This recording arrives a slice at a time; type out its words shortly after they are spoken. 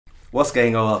What's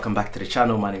going on? Welcome back to the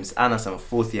channel. My name is Anas. I'm a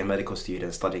fourth year medical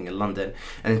student studying in London,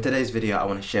 and in today's video I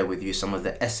want to share with you some of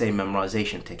the essay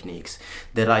memorization techniques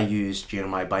that I used during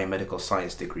my biomedical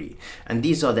science degree. And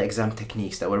these are the exam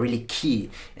techniques that were really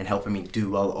key in helping me do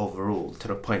well overall, to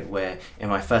the point where in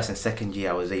my first and second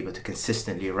year I was able to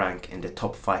consistently rank in the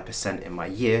top 5% in my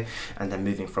year, and then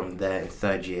moving from there in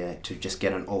third year to just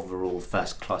get an overall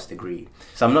first class degree.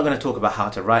 So I'm not going to talk about how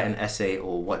to write an essay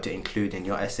or what to include in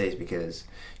your essays, because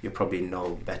you probably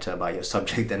know better about your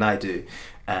subject than I do,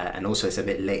 and also it's a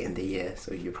bit late in the year,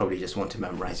 so you probably just want to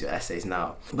memorize your essays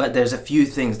now. But there's a few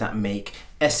things that make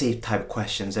essay type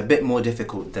questions a bit more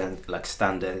difficult than like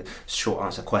standard short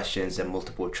answer questions and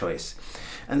multiple choice.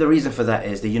 And the reason for that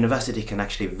is the university can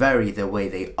actually vary the way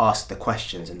they ask the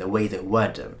questions and the way they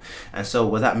word them. And so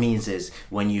what that means is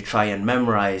when you try and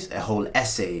memorize a whole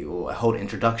essay or a whole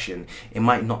introduction, it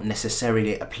might not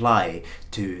necessarily apply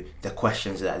to the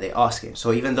questions that they're asking.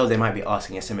 So even though they might be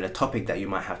asking a similar topic that you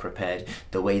might have prepared,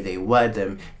 the way they word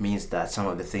them means that some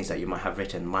of the things that you might have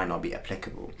written might not be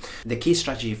applicable. The key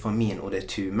strategy for me in order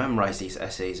to memorize these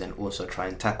essays and also try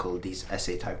and tackle these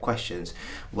essay type questions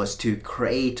was to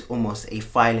create almost a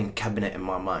filing cabinet in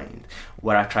my mind,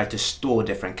 where I try to store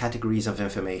different categories of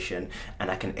information and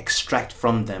I can extract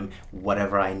from them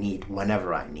whatever I need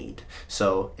whenever I need.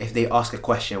 So if they ask a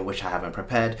question which I haven't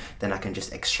prepared, then I can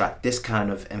just extract this kind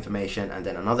of information and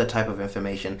then another type of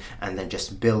information, and then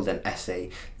just build an essay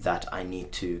that I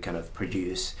need to kind of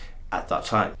produce at that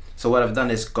time. So what I've done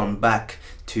is gone back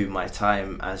to my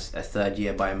time as a third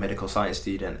year biomedical science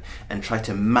student and try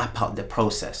to map out the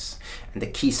process and the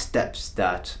key steps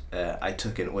that I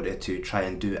took in order to try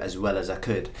and do as well as I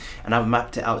could. And I've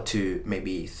mapped it out to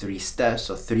maybe 3 steps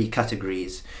or 3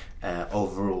 categories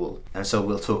overall, and so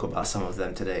we'll talk about some of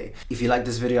them today. If you like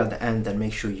this video at the end, then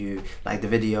make sure you like the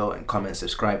video and comment,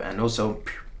 subscribe, and also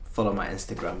follow my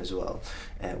Instagram as well,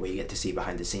 where you get to see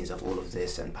behind the scenes of all of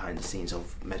this and behind the scenes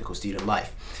of medical student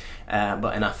life.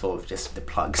 But enough of just the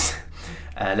plugs.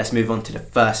 Let's move on to the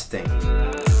first thing.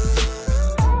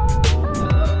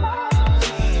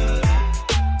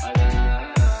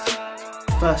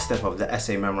 First step of the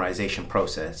essay memorization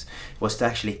process was to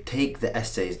actually take the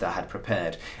essays that I had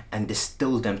prepared and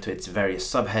distill them to its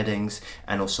various subheadings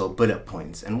and also bullet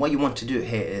points. And what you want to do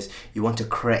here is you want to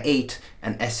create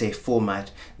an essay format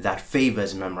that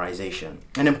favors memorization.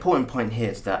 An important point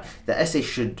here is that the essay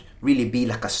should really be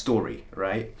like a story,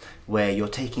 right? Where you're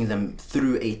taking them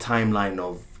through a timeline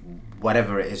of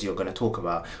whatever it is you're going to talk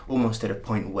about, almost to the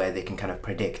point where they can kind of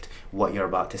predict what you're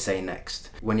about to say next.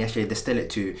 When you actually distill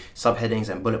it to subheadings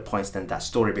and bullet points, then that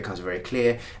story becomes very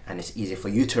clear and it's easy for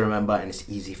you to remember and it's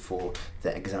easy for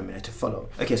the examiner to follow.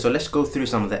 Okay, so let's go through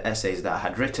some of the essays that I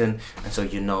had written, and so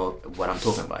you know what I'm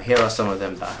talking about. Here are some of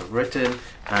them that I have written,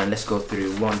 and let's go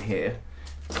through one here.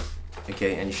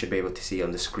 Okay, and you should be able to see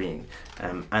on the screen.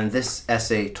 And this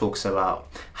essay talks about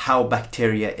how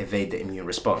bacteria evade the immune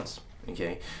response.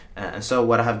 Okay, and so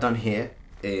what I have done here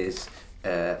is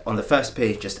on the first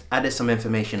page just added some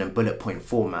information in bullet point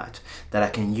format that I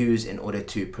can use in order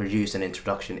to produce an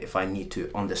introduction if I need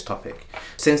to on this topic.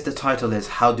 Since the title is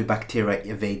how do bacteria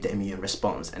evade the immune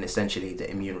response, and essentially the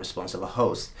immune response of a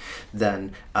host,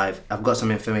 then I've got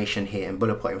some information here in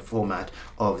bullet point format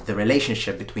of the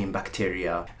relationship between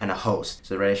bacteria and a host.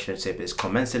 So the relationship is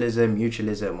commensalism,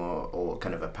 mutualism, or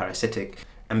kind of a parasitic.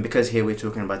 And because here we're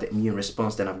talking about the immune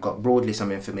response, then I've got broadly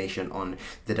some information on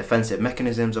the defensive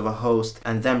mechanisms of a host,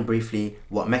 and then briefly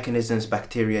what mechanisms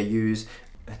bacteria use.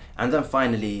 And then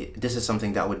finally, this is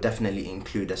something that I would definitely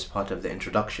include as part of the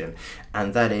introduction,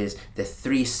 and that is the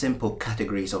 3 simple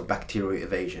categories of bacterial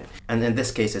evasion. And in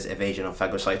this case, it's evasion of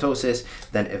phagocytosis,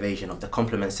 then evasion of the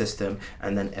complement system,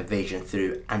 and then evasion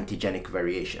through antigenic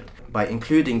variation. By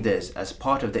including this as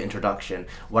part of the introduction,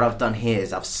 what I've done here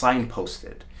is I've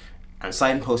signposted. And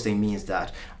signposting means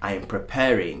that I am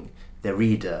preparing the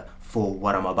reader for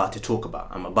what I'm about to talk about.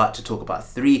 I'm about to talk about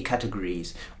 3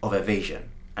 categories of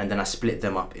evasion, and then I split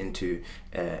them up into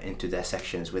their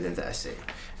sections within the essay.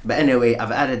 But anyway, I've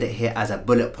added it here as a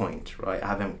bullet point, right? I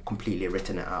haven't completely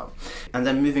written it out. And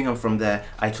then moving on from there,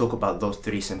 I talk about those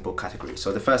 3 simple categories.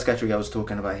 So the first category I was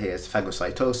talking about here is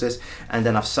phagocytosis, and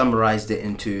then I've summarized it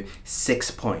into 6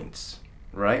 points.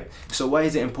 right? So why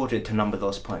is it important to number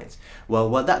those points? Well,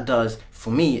 what that does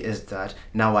for me is that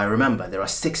now I remember there are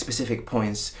 6 specific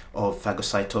points of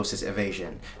phagocytosis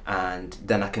evasion, and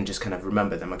then I can just kind of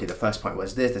remember them. Okay, the first point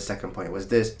was this, the second point was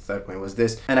this, the third point was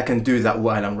this, and I can do that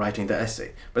while I'm writing the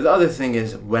essay. But the other thing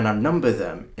is, when I number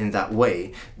them in that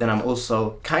way, then I'm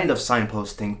also kind of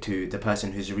signposting to the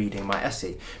person who's reading my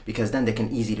essay, because then they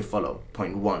can easily follow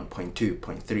point 1, point 2,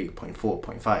 point 3, point 4,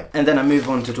 point 5. And then I move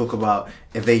on to talk about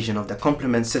evasion of the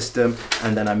complement system,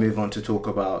 and then I move on to talk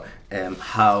about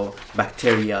how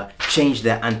bacteria change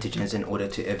their antigens in order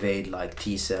to evade like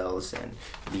T cells and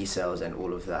B cells and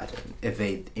all of that, and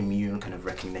evade immune kind of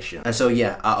recognition. And so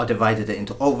yeah, I divided it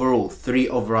into overall 3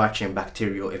 overarching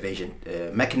bacterial evasion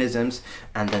mechanisms,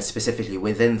 and then specifically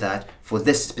within that, for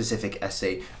this specific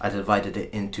essay, I divided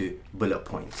it into bullet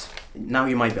points. Now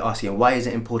you might be asking, why is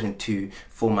it important to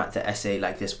format the essay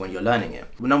like this when you're learning it?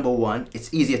 Well, number 1,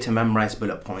 it's easier to memorize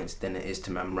bullet points than it is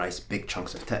to memorize big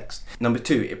chunks of text. Number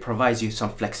 2, it provides you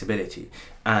some flexibility.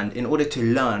 And in order to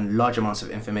learn large amounts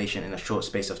of information in a short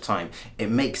space of time, it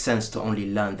makes sense to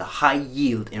only learn the high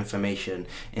yield information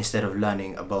instead of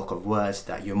learning a bulk of words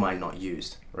that you might not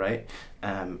use, right?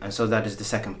 And so that is the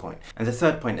second point. And the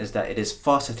third point is that it is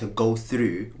faster to go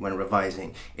through when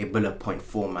revising a bullet point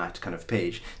format kind of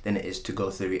page than it is to go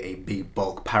through a big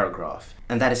bulk paragraph.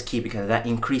 And that is key because that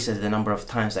increases the number of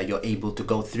times that you're able to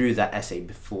go through that essay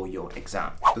before your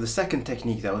exam. So the second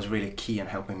technique that was really key in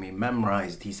helping me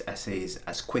memorize these essays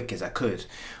as quick as I could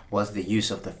was the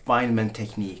use of the Feynman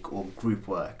technique, or group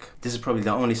work. This is probably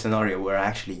the only scenario where I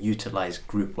actually utilized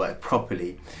group work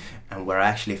properly and where I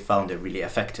actually found it really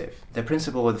effective. The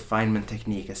principle of the Feynman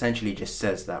technique essentially just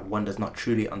says that one does not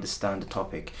truly understand the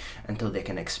topic until they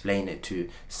can explain it to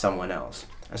someone else.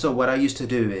 And so what I used to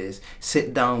do is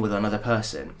sit down with another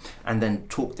person and then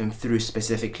talk them through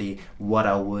specifically what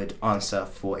I would answer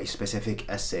for a specific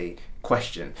essay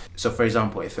question. So for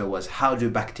example, if it was, how do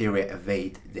bacteria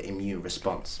evade the immune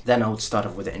response? Then I would start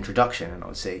off with the introduction, and I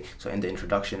would say, so in the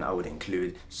introduction I would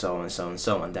include so and so and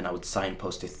so, and then I would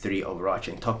signpost to 3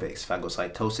 overarching topics: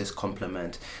 phagocytosis,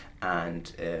 complement,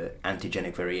 and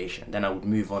antigenic variation. Then I would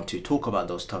move on to talk about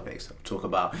those topics. I would talk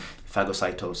about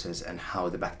phagocytosis and how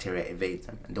the bacteria evade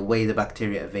them. And the way the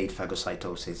bacteria evade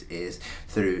phagocytosis is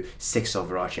through 6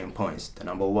 overarching points. The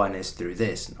number 1 is through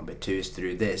this, number 2 is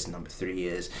through this, number 3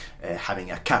 is having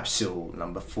a capsule,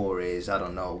 number 4 is, I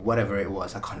don't know, whatever it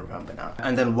was, I can't remember now.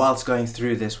 And then whilst going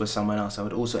through this with someone else, I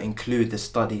would also include the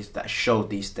studies that showed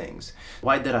these things.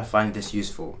 Why did I find this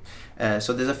useful?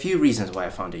 So there's a few reasons why I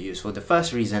found it useful. The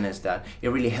first reason is that it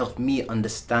really helped me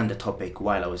understand the topic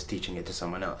while I was teaching it to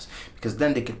someone else, because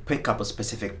then they could pick up on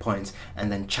specific points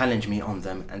and then challenge me on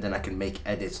them, and then I can make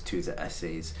edits to the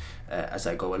essays as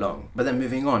I go along. But then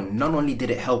moving on, not only did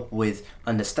it help with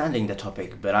understanding the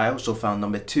topic, but I also found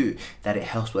number 2 that it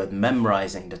helps with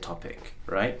memorizing the topic,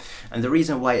 right? And the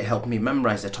reason why it helped me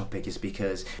memorize the topic is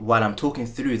because while I'm talking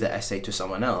through the essay to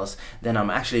someone else, then I'm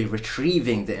actually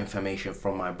retrieving the information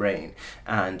from my brain.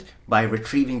 And by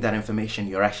retrieving that information,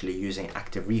 you're actually using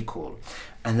active recall.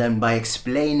 And then by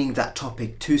explaining that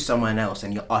topic to someone else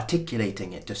and you're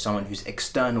articulating it to someone who's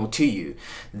external to you,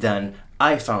 then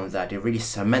I found that it really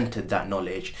cemented that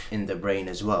knowledge in the brain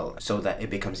as well, so that it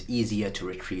becomes easier to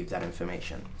retrieve that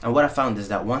information. And what I found is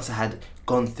that once I had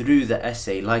gone through the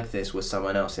essay like this with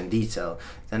someone else in detail,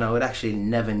 then I would actually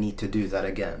never need to do that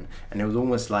again. And it was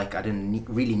almost like I didn't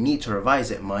really need to revise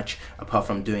it much, apart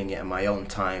from doing it in my own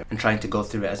time and trying to go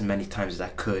through it as many times as I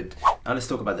could. Now let's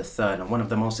talk about the third and one of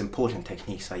the most important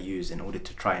techniques I use in order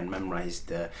to try and memorize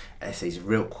the essays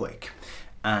real quick.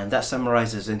 And that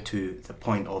summarizes into the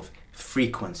point of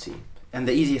frequency. And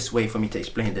the easiest way for me to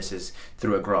explain this is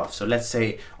through a graph. So let's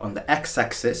say on the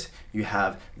x-axis you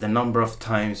have the number of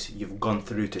times you've gone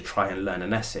through to try and learn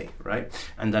an essay, right?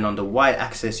 And then on the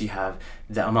y-axis you have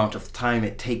the amount of time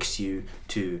it takes you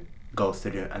to go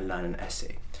through and learn an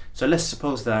essay. So let's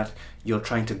suppose that you're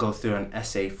trying to go through an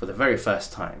essay for the very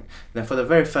first time. Then for the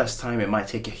very first time, it might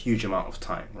take a huge amount of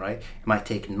time, right? It might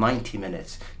take 90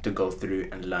 minutes to go through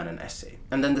and learn an essay.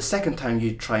 And then the second time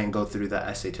you try and go through that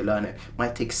essay to learn it,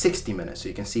 might take 60 minutes. So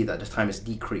you can see that the time is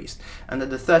decreased. And then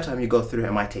the third time you go through it,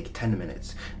 it might take 10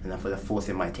 minutes. And then for the fourth,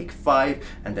 it might take 5.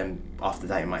 And then after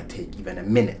that, it might take even a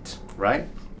minute, right?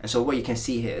 And so what you can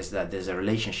see here is that there's a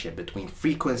relationship between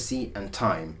frequency and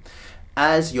time.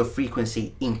 As your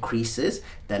frequency increases,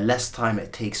 the less time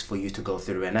it takes for you to go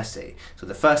through an essay. So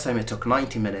the first time it took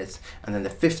 90 minutes, and then the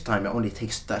fifth time it only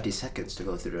takes 30 seconds to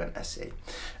go through an essay.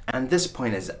 And this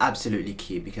point is absolutely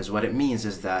key, because what it means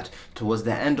is that towards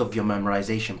the end of your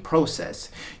memorization process,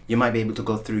 you might be able to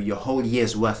go through your whole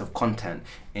year's worth of content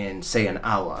in, say, an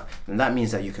hour. And that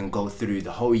means that you can go through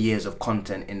the whole year's of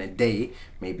content in a day,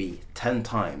 maybe 10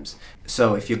 times.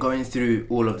 So if you're going through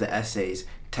all of the essays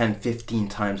 10-15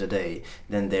 times a day,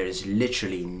 then there is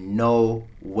literally no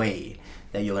way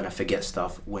that you're going to forget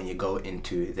stuff when you go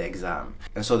into the exam.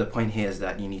 And so the point here is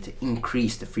that you need to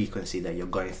increase the frequency that you're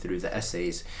going through the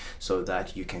essays so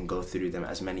that you can go through them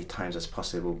as many times as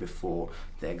possible before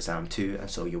the exam too, and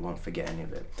so you won't forget any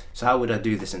of it. So how would I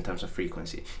do this in terms of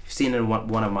frequency? You've seen in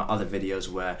one of my other videos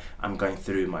where I'm going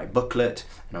through my booklet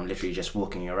and I'm literally just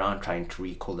walking around trying to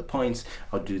recall the points.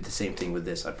 I'll do the same thing with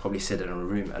this. I'd probably sit in a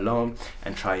room alone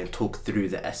and try and talk through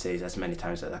the essays as many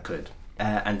times as I could.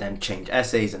 And then change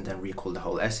essays, and then recall the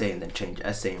whole essay, and then change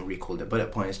essay and recall the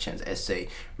bullet points, change essay,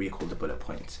 recall the bullet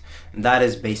points. And that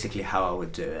is basically how I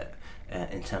would do it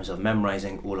in terms of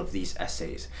memorizing all of these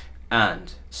essays.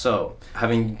 And so,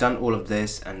 having done all of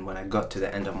this, and when I got to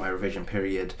the end of my revision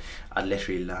period, I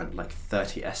literally learned like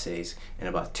 30 essays in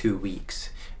about 2 weeks.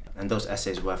 And those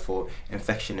essays were for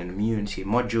infection and immunity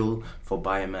module, for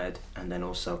biomed, and then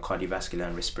also cardiovascular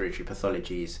and respiratory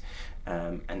pathologies,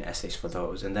 and essays for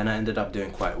those. And then I ended up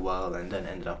doing quite well, and then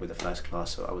ended up with a first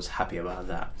class, so I was happy about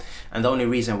that. And the only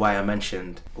reason why I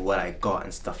mentioned what I got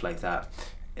and stuff like that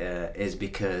is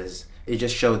because it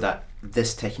just showed that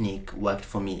this technique worked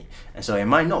for me. And so it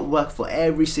might not work for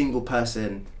every single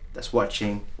person that's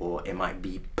watching, or it might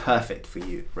be perfect for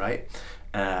you, right?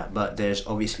 But there's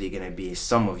obviously going to be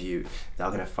some of you that are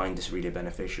going to find this really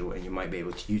beneficial, and you might be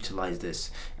able to utilize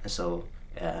this. And so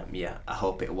yeah, I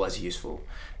hope it was useful.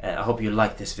 I hope you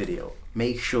liked this video.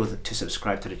 Make sure to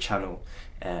subscribe to the channel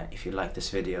if you like this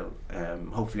video.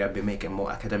 Hopefully I'll be making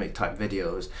more academic type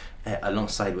videos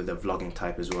alongside with the vlogging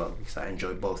type as well, because I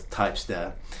enjoy both types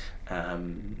there.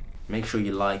 Make sure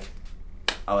you like.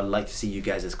 I would like to see you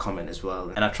guys' comment as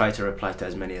well, and I try to reply to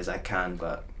as many as I can,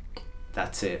 but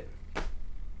that's it.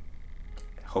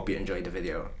 Hope you enjoyed the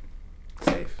video.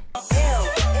 Safe.